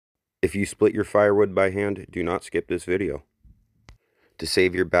If you split your firewood by hand, do not skip this video. To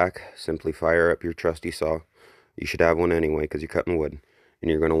save your back, simply fire up your trusty saw. You should have one anyway because you're cutting wood. And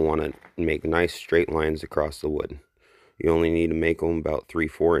you're going to want to make nice straight lines across the wood. You only need to make them about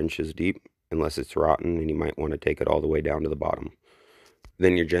 3-4 inches deep, unless it's rotten and you might want to take it all the way down to the bottom.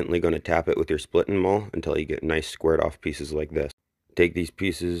 Then you're gently going to tap it with your splitting maul until you get nice squared off pieces like this. Take these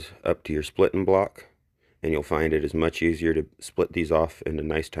pieces up to your splitting block, and you'll find it is much easier to split these off into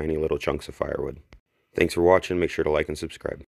nice tiny little chunks of firewood. Thanks for watching. Make sure to like and subscribe.